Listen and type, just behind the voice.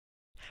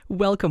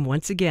Welcome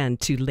once again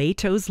to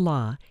Lehto's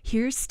Law.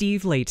 Here's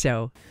Steve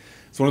Lehto.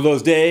 It's one of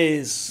those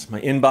days, my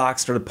inbox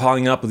started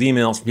piling up with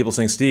emails from people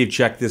saying, Steve,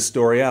 check this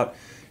story out.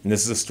 And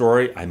this is a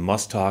story I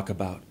must talk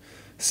about.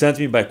 Sent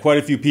to me by quite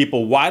a few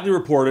people, widely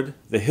reported.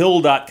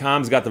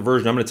 TheHill.com's got the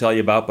version I'm going to tell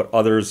you about, but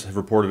others have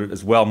reported it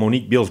as well.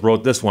 Monique Beals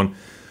wrote this one.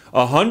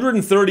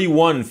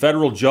 131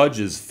 federal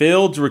judges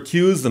failed to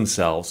recuse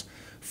themselves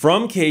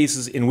from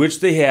cases in which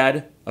they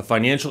had a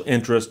financial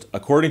interest,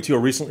 according to a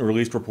recently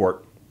released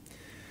report.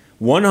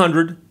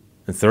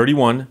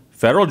 131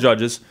 federal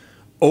judges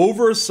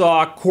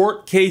oversaw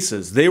court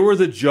cases. They were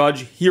the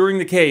judge hearing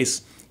the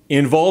case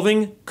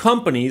involving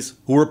companies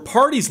who were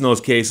parties in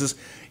those cases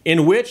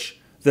in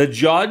which the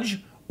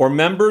judge or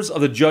members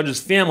of the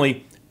judge's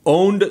family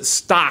owned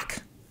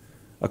stock,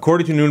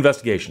 according to a new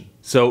investigation.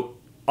 So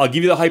I'll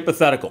give you the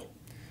hypothetical.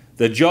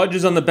 The judge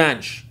is on the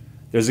bench.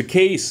 There's a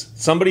case.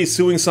 Somebody's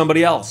suing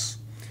somebody else.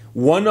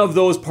 One of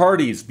those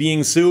parties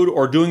being sued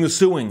or doing the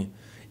suing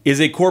is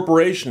a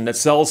corporation that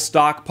sells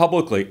stock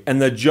publicly,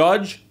 and the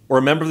judge or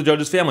a member of the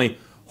judge's family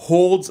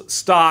holds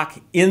stock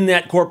in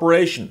that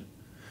corporation,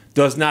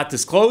 does not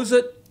disclose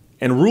it,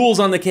 and rules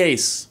on the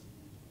case.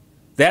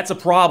 That's a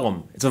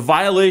problem. It's a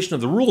violation of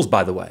the rules,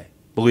 by the way,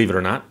 believe it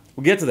or not.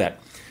 We'll get to that.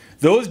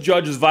 Those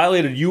judges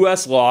violated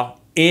U.S. law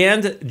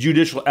and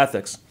judicial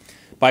ethics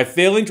by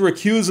failing to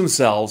recuse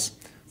themselves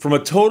from a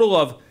total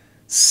of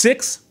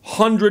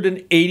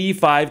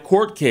 685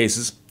 court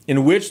cases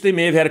in which they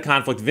may have had a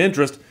conflict of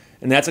interest,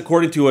 and that's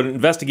according to an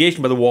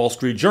investigation by the Wall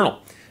Street Journal.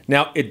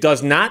 Now, it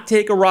does not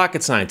take a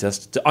rocket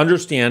scientist to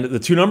understand the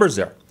two numbers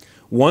there,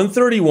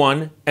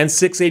 131 and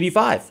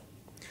 685.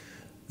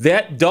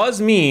 That does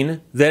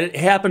mean that it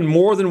happened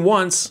more than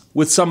once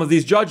with some of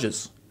these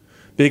judges,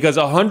 because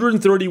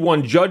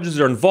 131 judges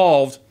are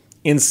involved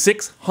in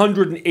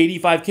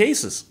 685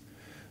 cases.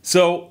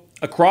 So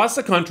across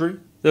the country,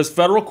 there's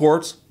federal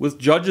courts with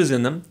judges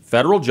in them,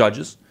 federal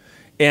judges,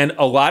 and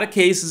a lot of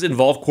cases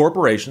involve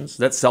corporations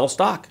that sell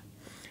stock.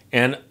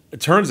 And it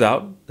turns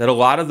out that a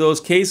lot of those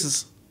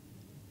cases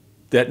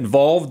that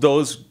involved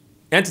those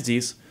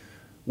entities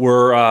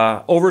were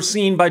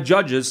overseen by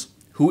judges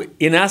who,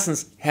 in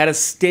essence, had a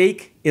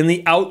stake in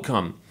the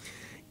outcome.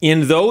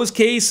 In those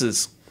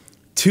cases,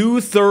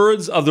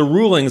 2/3 of the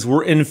rulings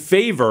were in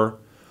favor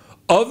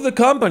of the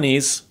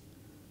companies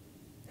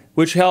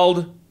which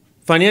held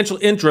financial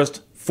interest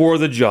for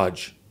the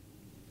judge.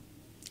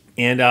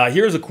 And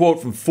here's a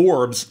quote from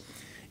Forbes.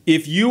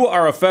 "If you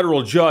are a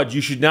federal judge, you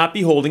should not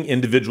be holding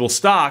individual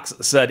stocks,"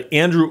 said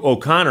Andrew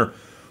O'Connor,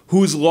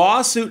 whose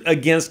lawsuit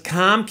against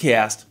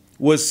Comcast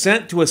was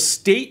sent to a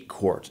state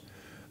court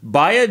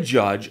by a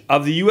judge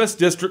of the U.S.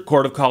 District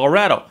Court of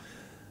Colorado.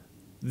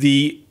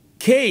 The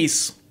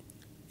case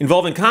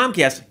involving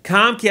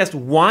Comcast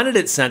wanted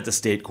it sent to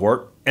state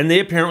court, and they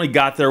apparently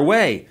got their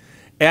way.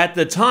 At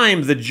the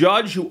time, the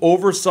judge who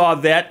oversaw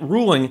that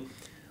ruling,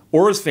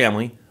 or his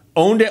family,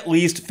 owned at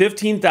least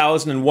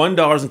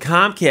 $15,001 in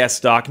Comcast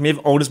stock, may have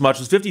owned as much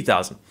as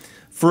 $50,000.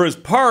 For his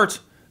part,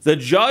 the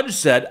judge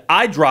said,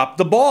 "I dropped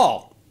the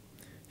ball."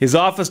 His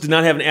office did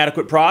not have an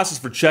adequate process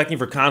for checking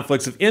for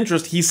conflicts of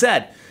interest. He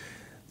said,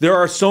 "There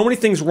are so many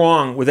things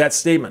wrong with that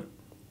statement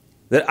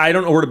that I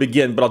don't know where to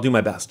begin, but I'll do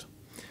my best."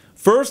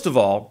 First of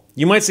all,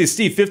 you might say,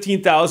 Steve,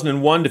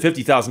 $15,001 to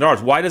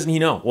 $50,000. Why doesn't he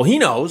know? Well, he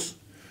knows.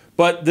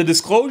 But the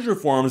disclosure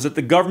forms that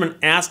the government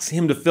asks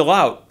him to fill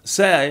out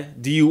say,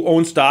 do you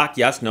own stock?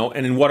 Yes, no,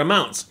 and in what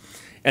amounts?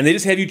 And they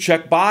just have you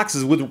check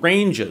boxes with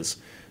ranges.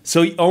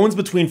 So he owns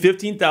between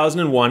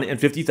 $15,001 and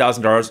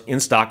 $50,000 in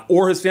stock,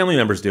 or his family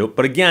members do.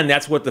 But again,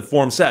 that's what the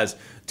form says.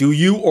 Do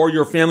you or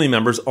your family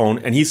members own?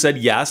 And he said,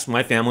 yes,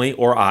 my family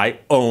or I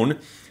own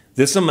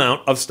this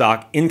amount of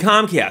stock in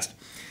Comcast.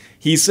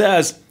 He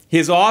says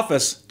his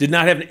office did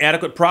not have an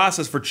adequate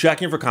process for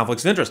checking for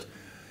conflicts of interest.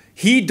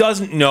 He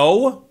doesn't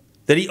know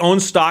that he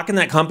owns stock in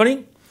that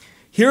company?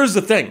 Here's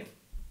the thing.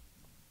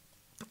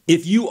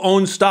 If you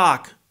own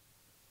stock,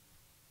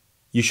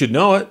 you should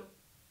know it.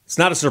 It's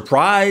not a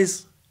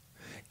surprise.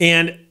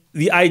 And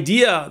the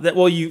idea that,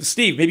 well,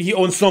 Steve, maybe he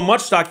owns so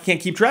much stock he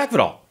can't keep track of it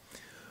all.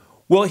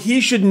 Well,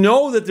 he should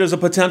know that there's a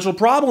potential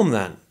problem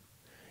then.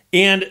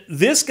 And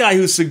this guy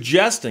who's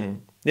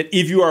suggesting that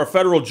if you are a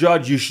federal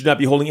judge, you should not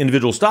be holding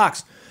individual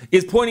stocks,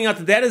 is pointing out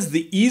that that is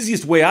the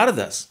easiest way out of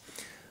this.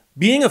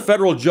 Being a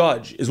federal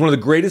judge is one of the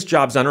greatest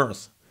jobs on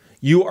earth.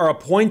 You are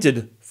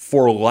appointed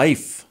for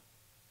life,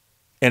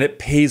 and it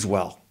pays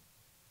well,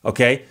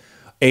 okay?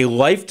 A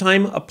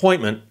lifetime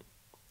appointment,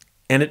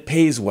 and it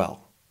pays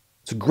well.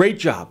 It's a great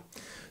job.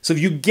 So if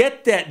you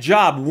get that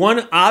job,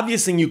 one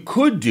obvious thing you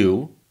could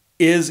do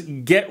is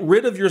get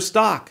rid of your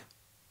stock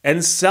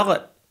and sell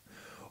it,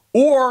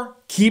 or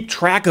keep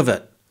track of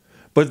it.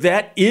 But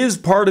that is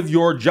part of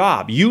your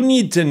job. You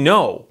need to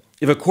know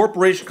if a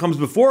corporation comes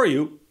before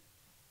you,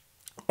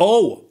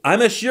 oh,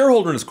 I'm a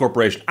shareholder in this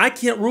corporation. I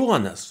can't rule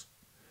on this.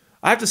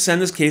 I have to send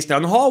this case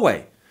down the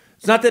hallway.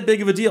 It's not that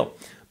big of a deal.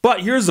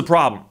 But here's the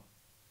problem.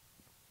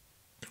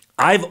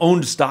 I've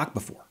owned stock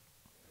before.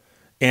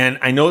 And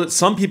I know that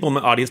some people in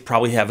my audience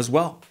probably have as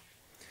well.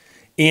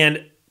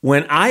 And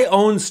when I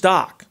own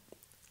stock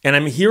and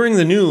I'm hearing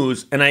the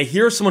news and I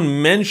hear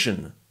someone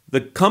mention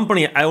the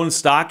company I own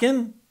stock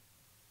in,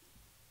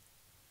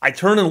 I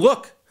turn and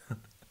look.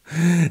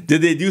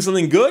 Did they do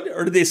something good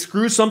or did they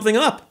screw something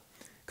up?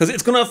 Because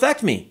it's going to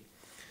affect me.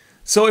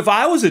 So if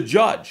I was a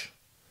judge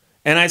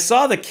and I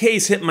saw the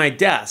case hit my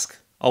desk,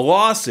 a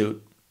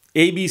lawsuit,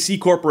 ABC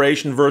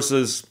Corporation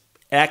versus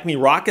Acme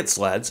Rocket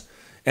Sleds,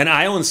 and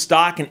I own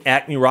stock in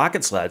Acme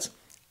Rocket Sleds,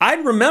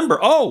 I'd remember,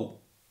 oh,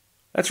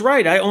 that's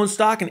right, I own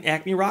stock in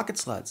Acme Rocket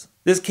Sleds.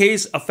 This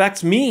case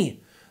affects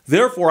me.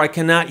 Therefore, I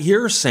cannot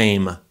hear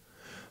same.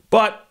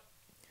 But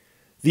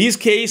these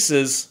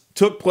cases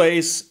took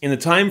place in the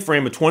time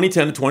frame of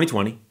 2010 to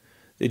 2020.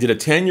 They did a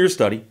 10-year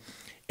study.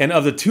 And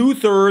of the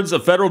 2/3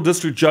 of federal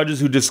district judges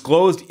who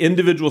disclosed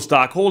individual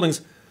stock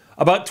holdings,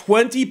 about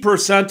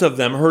 20% of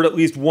them heard at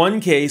least one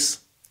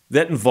case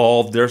that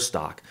involved their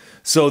stock.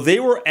 So they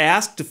were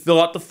asked to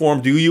fill out the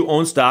form, do you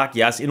own stock?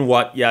 Yes. In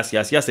what? Yes,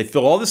 yes, yes. They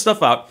fill all this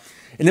stuff out.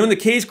 And then when the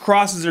case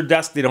crosses their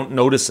desk, they don't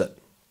notice it.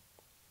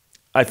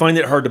 I find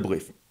it hard to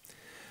believe.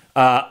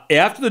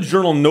 After the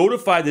Journal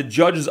notified the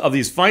judges of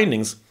these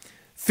findings,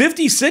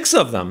 56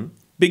 of them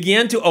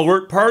began to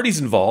alert parties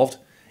involved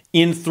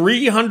in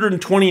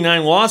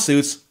 329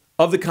 lawsuits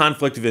of the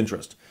conflict of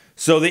interest.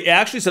 So they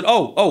actually said,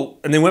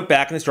 and they went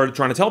back and they started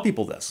trying to tell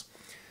people this.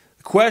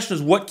 The question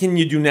is, what can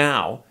you do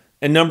now?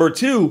 And number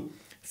two,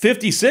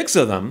 56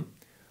 of them,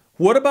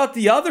 what about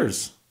the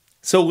others?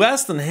 So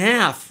less than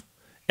half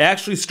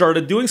actually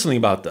started doing something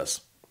about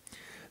this.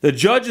 The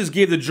judges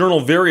gave the Journal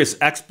various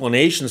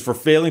explanations for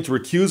failing to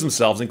recuse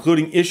themselves,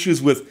 including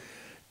issues with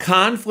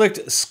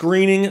conflict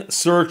screening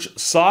search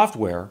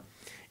software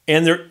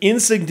and their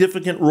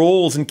insignificant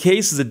roles in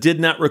cases that did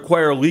not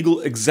require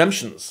legal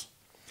exemptions.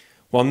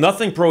 While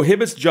nothing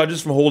prohibits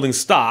judges from holding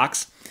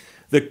stocks,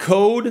 the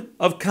Code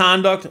of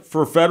Conduct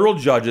for federal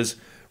judges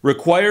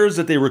requires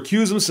that they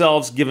recuse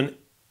themselves given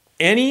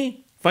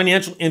any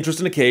financial interest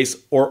in a case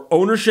or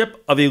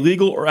ownership of a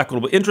legal or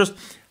equitable interest,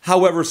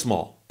 however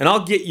small. And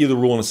I'll get you the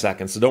rule in a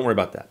second, so don't worry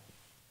about that.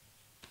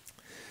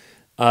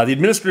 The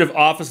Administrative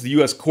Office of the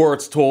U.S.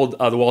 Courts told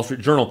the Wall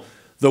Street Journal,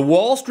 the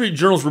Wall Street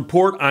Journal's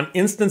report on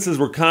instances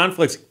where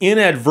conflicts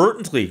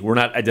inadvertently were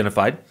not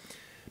identified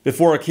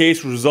before a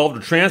case was resolved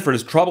or transferred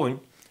is troubling,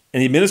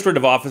 and the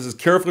Administrative Office is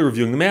carefully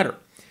reviewing the matter.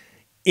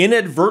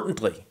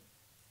 Inadvertently.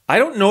 I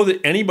don't know that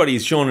anybody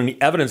has shown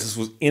any evidence this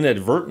was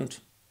inadvertent.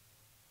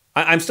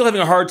 I'm still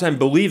having a hard time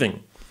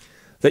believing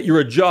that you're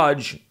a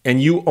judge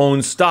and you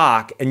own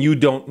stock and you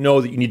don't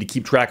know that you need to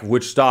keep track of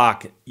which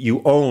stock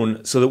you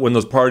own so that when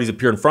those parties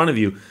appear in front of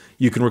you,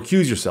 you can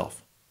recuse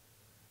yourself.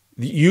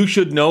 You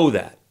should know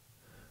that.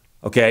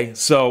 Okay,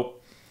 so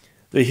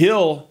the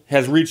Hill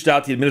has reached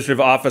out to the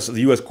Administrative Office of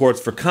the U.S. Courts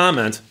for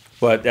comment,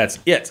 but that's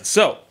it.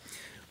 So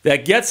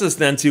that gets us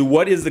then to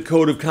what is the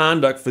Code of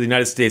Conduct for the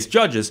United States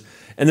judges,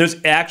 and there's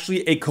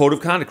actually a Code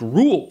of Conduct,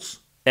 rules,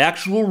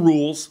 actual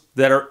rules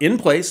that are in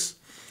place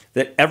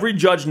that every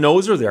judge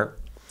knows are there.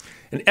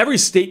 And every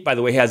state, by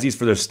the way, has these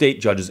for their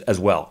state judges as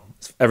well.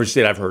 Every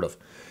state I've heard of.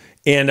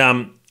 And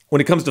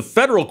when it comes to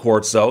federal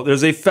courts, though,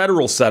 there's a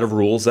federal set of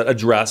rules that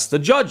address the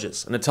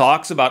judges. And it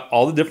talks about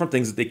all the different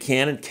things that they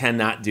can and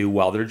cannot do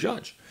while they're a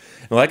judge.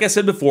 And like I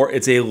said before,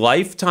 it's a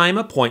lifetime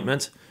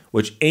appointment,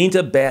 which ain't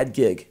a bad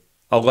gig.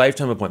 A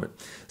lifetime appointment.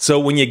 So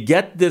when you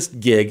get this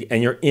gig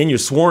and you're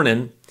sworn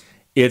in,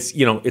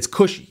 it's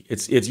cushy.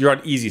 You're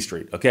on easy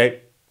street,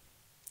 okay?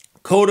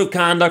 Code of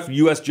Conduct for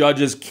U.S.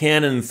 Judges,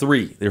 Canon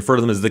 3. They refer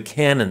to them as the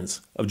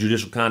canons of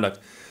judicial conduct.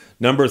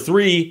 Number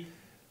 3,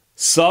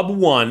 sub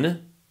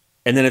 1,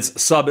 and then it's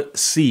sub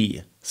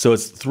C. So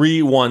it's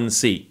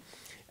 3.1c.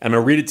 I'm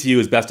going to read it to you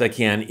as best I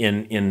can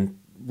in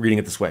reading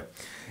it this way.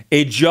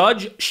 A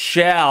judge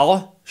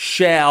shall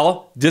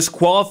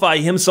disqualify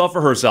himself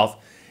or herself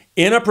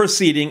in a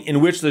proceeding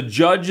in which the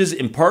judge's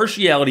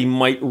impartiality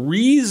might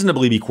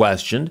reasonably be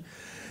questioned,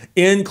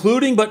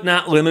 including but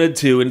not limited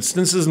to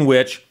instances in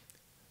which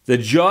the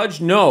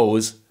judge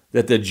knows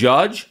that the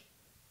judge,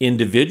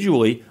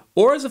 individually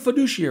or as a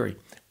fiduciary,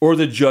 or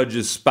the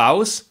judge's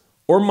spouse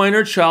or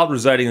minor child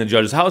residing in the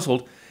judge's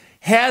household,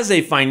 has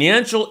a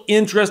financial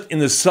interest in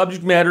the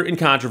subject matter in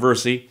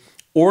controversy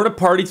or in a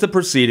party to the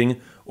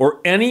proceeding or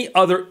any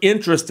other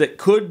interest that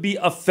could be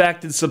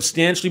affected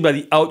substantially by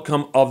the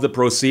outcome of the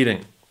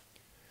proceeding.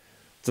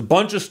 It's a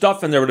bunch of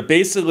stuff in there, but it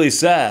basically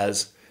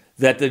says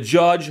that the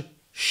judge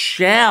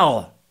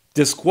shall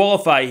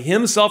disqualify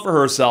himself or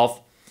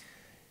herself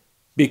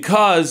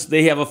because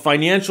they have a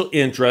financial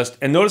interest,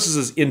 and notice this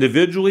is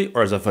individually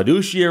or as a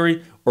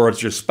fiduciary or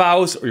it's your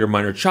spouse or your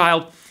minor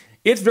child.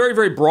 It's very,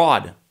 very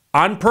broad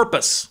on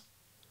purpose.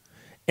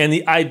 And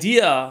the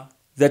idea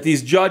that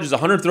these judges,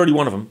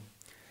 131 of them,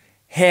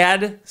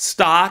 had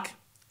stock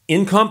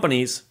in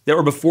companies that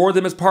were before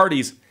them as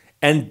parties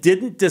and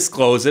didn't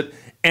disclose it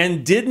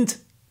and didn't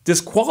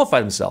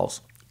disqualify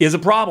themselves is a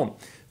problem.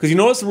 Because you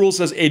notice the rule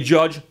says a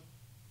judge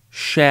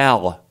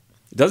shall.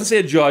 It doesn't say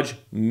a judge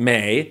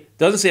may. It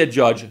doesn't say a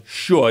judge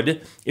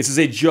should. It says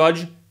a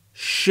judge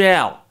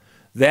shall.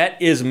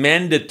 That is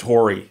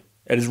mandatory.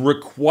 That is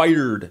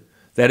required.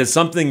 That is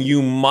something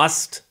you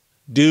must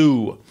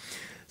do.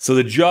 So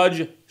the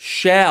judge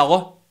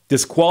shall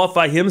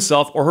disqualify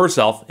himself or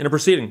herself in a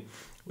proceeding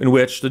in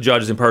which the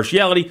judge's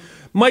impartiality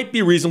might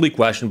be reasonably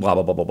questioned, blah,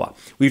 blah, blah, blah, blah.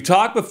 We've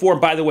talked before,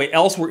 and by the way,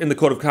 elsewhere in the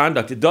Code of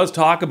Conduct, it does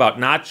talk about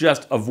not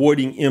just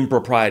avoiding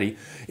impropriety.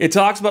 It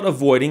talks about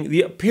avoiding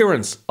the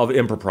appearance of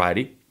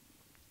impropriety.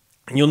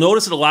 And you'll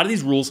notice that a lot of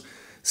these rules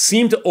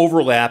seem to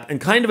overlap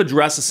and kind of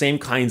address the same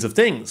kinds of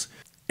things.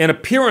 An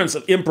appearance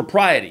of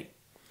impropriety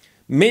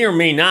may or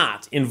may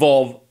not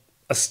involve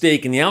a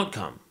stake in the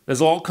outcome.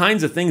 There's all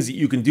kinds of things that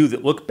you can do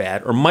that look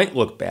bad or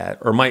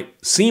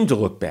might seem to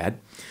look bad.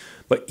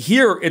 But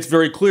here it's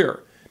very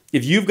clear.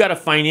 If you've got a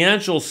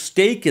financial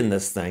stake in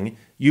this thing,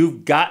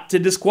 you've got to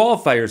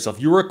disqualify yourself.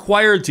 You're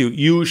required to.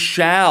 You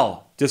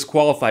shall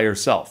disqualify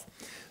yourself.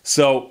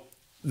 So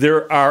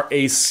there are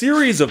a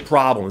series of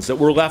problems that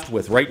we're left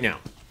with right now.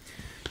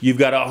 You've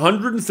got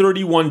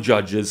 131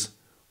 judges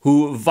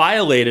who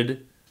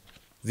violated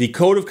the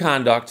Code of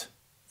Conduct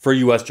for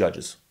U.S.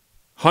 judges.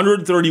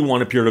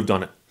 131 appear to have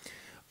done it.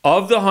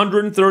 Of the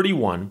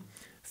 131,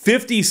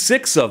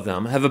 56 of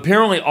them have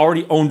apparently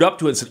already owned up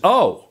to it and said,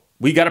 oh,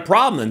 we got a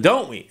problem then,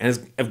 don't we?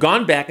 And have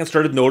gone back and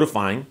started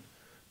notifying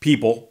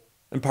people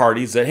and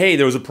parties that, hey,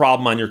 there was a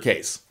problem on your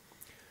case.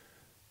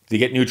 They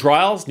get new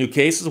trials, new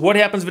cases. What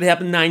happens if it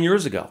happened 9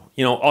 years ago?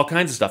 You know, all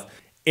kinds of stuff.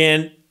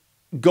 And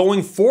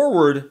going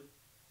forward,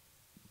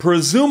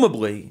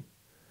 presumably,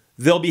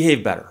 they'll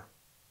behave better.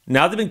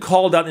 Now they've been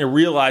called out and they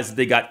realize that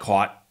they got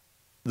caught.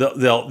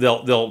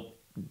 They'll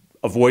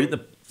avoid it in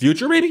the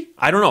future, maybe?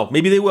 I don't know.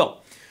 Maybe they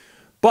will.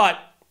 But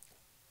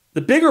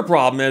the bigger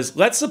problem is,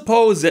 let's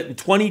suppose that in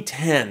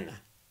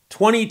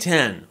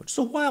 2010, which is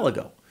a while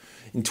ago,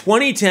 in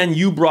 2010,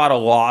 you brought a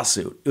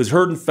lawsuit. It was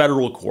heard in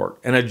federal court,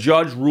 and a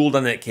judge ruled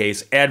on that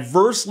case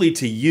adversely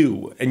to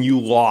you, and you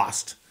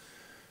lost.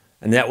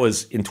 And that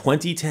was in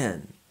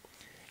 2010.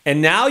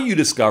 And now you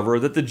discover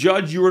that the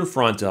judge you were in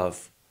front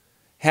of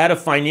had a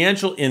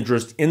financial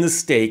interest in the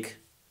stake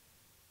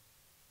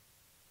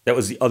that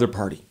was the other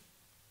party.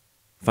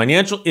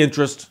 Financial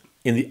interest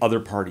in the other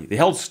party. They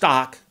held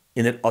stock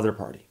in that other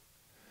party.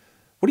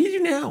 What do you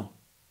do now?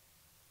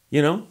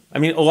 You know, I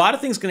mean, a lot of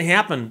things can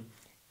happen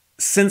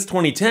since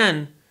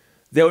 2010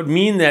 that would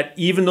mean that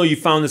even though you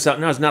found this out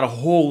now, there's not a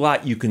whole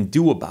lot you can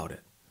do about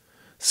it.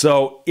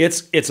 So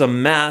it's a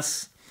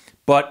mess,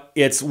 but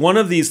it's one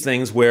of these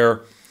things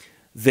where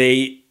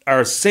they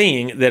are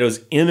saying that it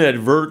was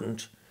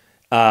inadvertent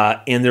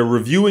and they're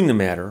reviewing the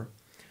matter,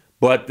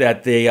 but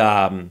that they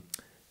had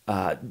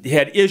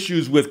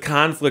issues with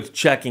conflict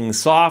checking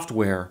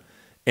software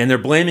and they're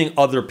blaming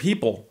other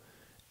people.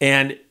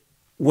 And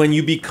when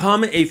you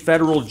become a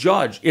federal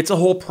judge, it's a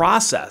whole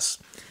process.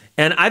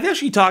 And I've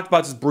actually talked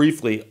about this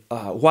briefly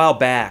a while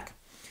back,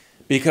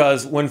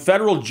 because when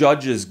federal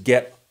judges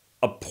get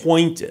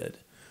appointed,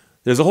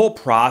 there's a whole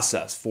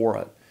process for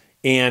it.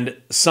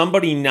 And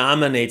somebody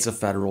nominates a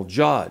federal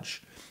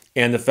judge.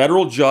 And the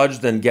federal judge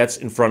then gets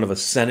in front of a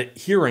Senate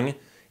hearing,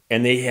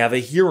 and they have a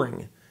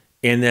hearing.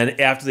 And then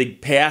after they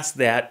pass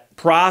that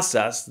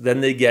process,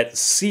 then they get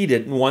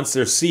seated. And once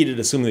they're seated,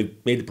 assuming they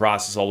made the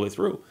process all the way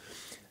through,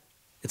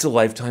 it's a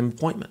lifetime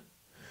appointment.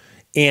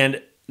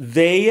 And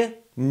they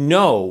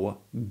know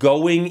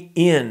going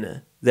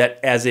in that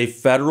as a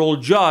federal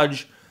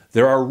judge,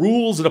 there are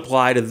rules that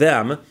apply to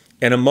them.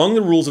 And among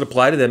the rules that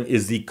apply to them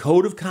is the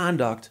Code of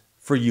Conduct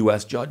for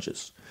U.S.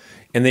 judges.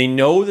 And they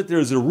know that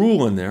there's a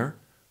rule in there,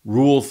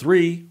 Rule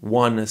 3,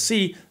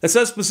 1C, that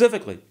says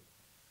specifically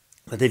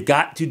that they've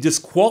got to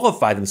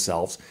disqualify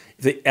themselves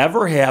if they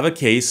ever have a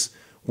case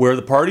where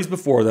the parties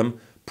before them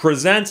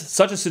present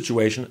such a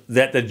situation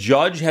that the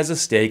judge has a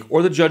stake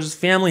or the judge's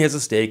family has a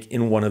stake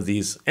in one of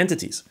these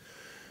entities.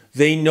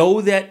 They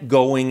know that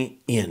going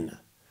in.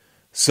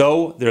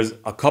 So there's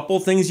a couple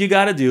things you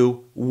got to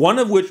do, one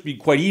of which would be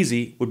quite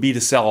easy, would be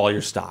to sell all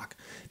your stock.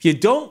 If you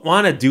don't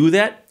want to do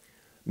that,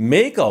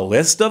 make a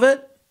list of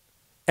it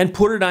and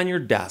put it on your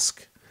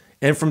desk.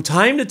 And from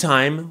time to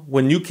time,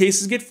 when new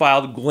cases get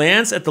filed,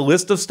 glance at the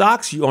list of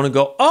stocks you own and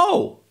go,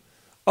 oh,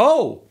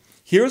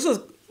 here's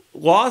a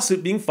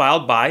lawsuit being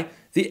filed by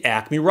the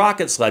Acme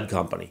Rocket Sled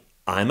Company.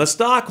 I'm a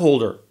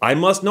stockholder. I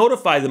must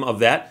notify them of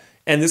that,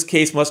 and this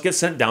case must get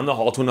sent down the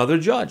hall to another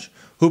judge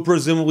who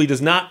presumably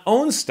does not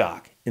own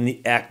stock in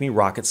the Acme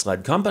Rocket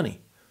Sled Company.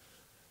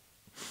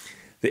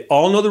 They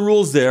all know the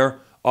rules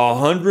there.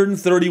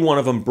 131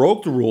 of them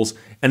broke the rules,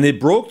 and they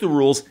broke the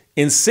rules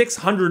in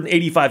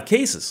 685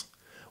 cases,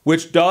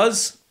 which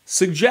does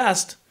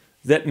suggest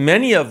that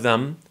many of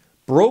them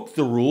broke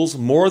the rules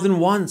more than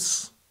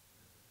once.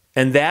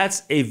 And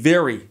that's a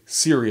very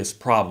serious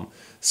problem.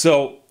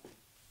 So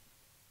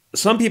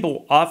some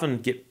people often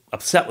get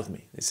upset with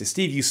me. They say,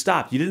 Steve, you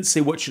stopped. You didn't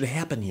say what should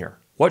happen here.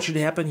 What should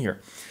happen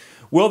here?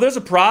 Well, there's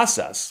a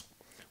process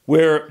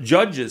where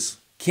judges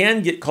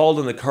can get called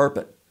on the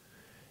carpet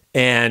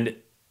and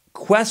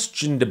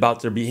questioned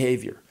about their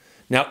behavior.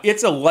 Now,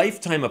 it's a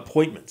lifetime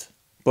appointment,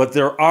 but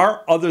there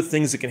are other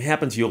things that can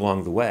happen to you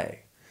along the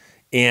way.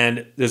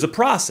 And there's a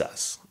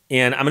process.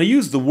 And I'm going to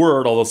use the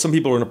word, although some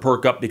people are going to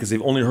perk up because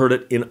they've only heard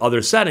it in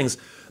other settings,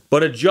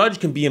 but a judge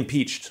can be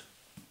impeached.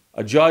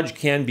 A judge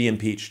can be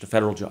impeached, a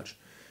federal judge.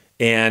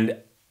 And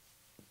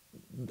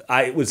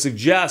I would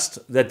suggest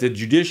that the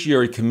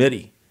Judiciary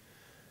Committee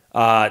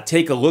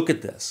take a look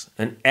at this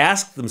and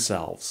ask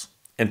themselves,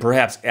 and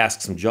perhaps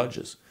ask some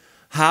judges,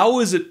 how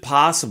is it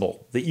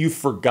possible that you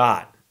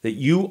forgot that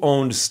you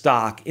owned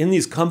stock in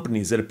these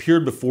companies that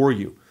appeared before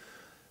you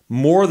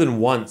more than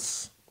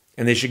once?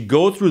 And they should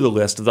go through the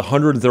list of the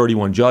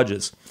 131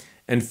 judges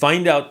and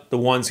find out the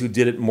ones who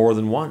did it more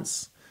than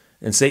once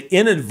and say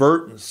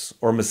inadvertence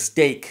or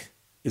mistake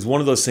is one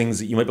of those things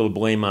that you might be able to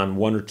blame on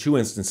one or two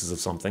instances of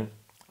something.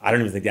 I don't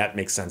even think that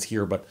makes sense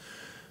here, but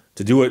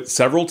to do it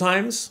several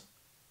times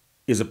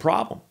is a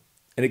problem.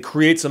 And it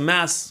creates a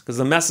mess because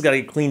the mess has got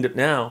to get cleaned up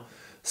now.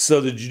 So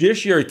the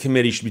Judiciary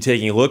Committee should be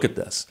taking a look at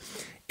this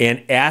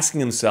and asking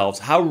themselves,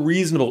 how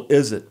reasonable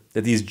is it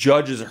that these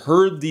judges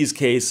heard these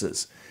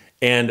cases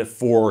and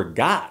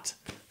forgot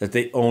that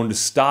they owned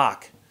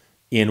stock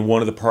in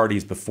one of the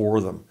parties before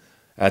them?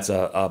 That's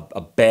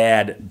a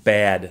bad,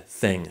 bad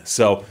thing.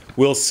 So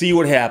we'll see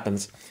what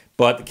happens.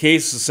 But the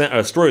case is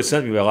a story was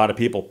sent to me by a lot of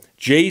people.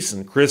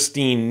 Jason,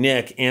 Christine,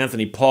 Nick,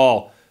 Anthony,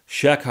 Paul,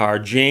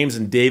 Shekhar, James,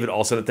 and David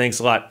all said it. Thanks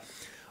a lot.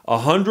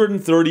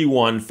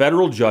 131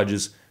 federal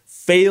judges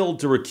failed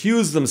to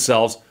recuse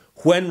themselves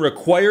when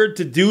required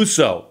to do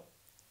so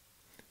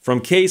from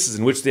cases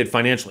in which they had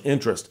financial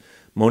interest.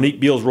 Monique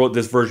Beals wrote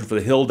this version for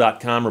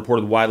TheHill.com,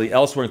 reported widely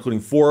elsewhere, including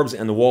Forbes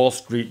and the Wall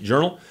Street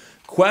Journal.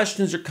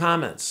 Questions or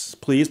comments,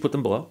 please put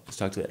them below. Let's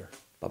talk to you later.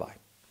 Bye-bye.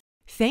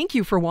 Thank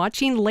you for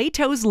watching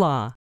Lehto's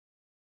Law.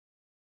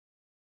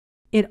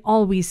 It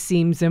always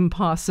seems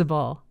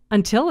impossible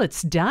until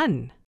it's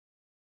done.